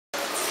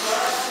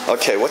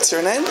Okay, what's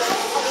your name?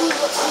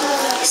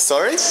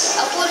 Sorry?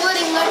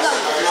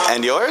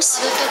 And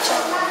yours?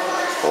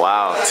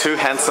 Wow, two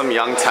handsome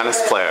young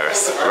tennis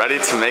players, ready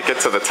to make it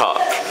to the top.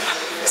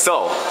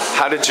 So,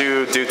 how did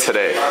you do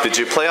today? Did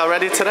you play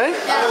already today?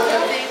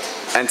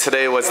 Yeah. And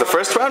today was the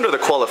first round or the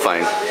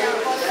qualifying?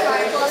 Second.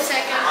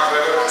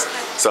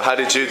 So how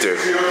did you do? Yeah,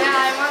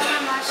 I won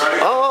my match.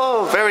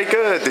 Oh, very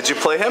good. Did you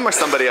play him or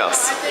somebody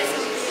else?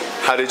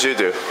 How did you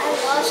do? I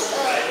lost.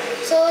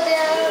 So they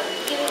are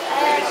giving.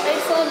 I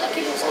applied for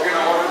lucky loser. They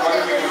are going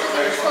to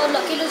give it for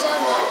lucky loser.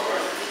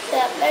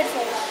 They applied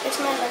for it. It's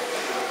my luck.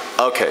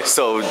 Okay,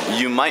 so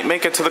you might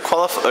make it to the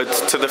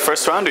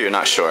first round, or you're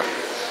not sure? I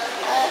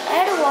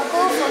had a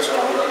walkover first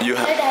round. You I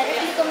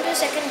directly come to the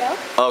second round.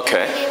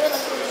 Okay. They were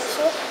lucky loser.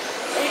 So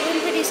it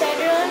will be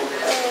decided on 2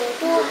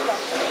 o'clock.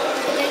 So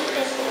then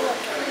 10 o'clock.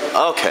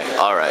 Okay,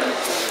 all right.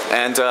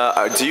 And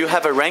do you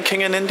have a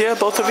ranking in India,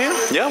 both of you?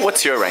 Yeah,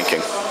 what's your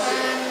ranking?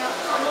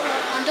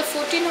 Under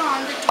 14 or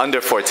under? Under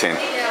 14.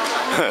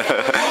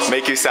 Yeah.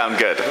 Make you sound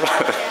good.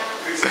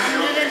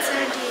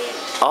 178.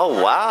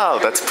 Oh, wow,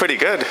 that's pretty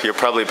good. You're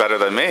probably better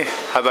than me.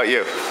 How about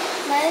you?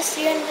 Minus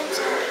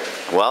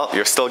 370. Well,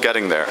 you're still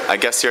getting there. I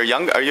guess you're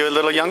young. Are you a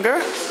little younger?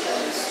 Yeah, we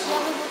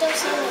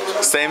both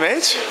have Same same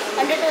age. age?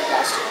 Under 12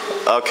 last year.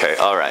 Okay,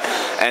 all right.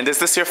 And is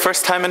this your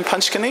first time in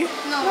Panchgani?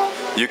 No.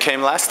 You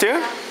came last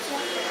year?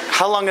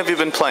 How long have you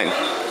been playing?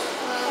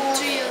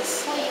 3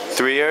 years.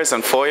 3 years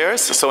and 4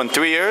 years? So in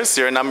 3 years,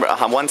 you're number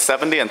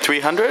 170 and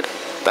 300?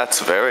 That's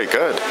very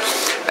good.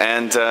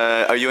 And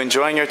are you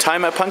enjoying your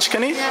time at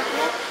Panchgani? Yeah.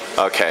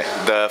 Okay.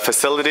 The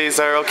facilities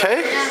are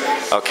okay?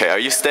 Okay. Are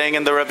you staying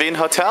in the Ravine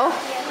Hotel?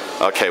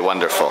 Okay,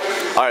 wonderful.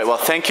 All right, well,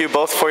 thank you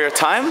both for your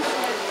time.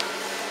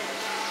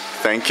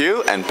 Thank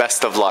you, and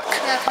best of luck.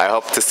 I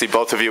hope to see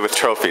both of you with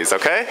trophies,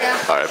 okay? Yeah.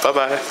 All right,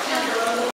 bye-bye.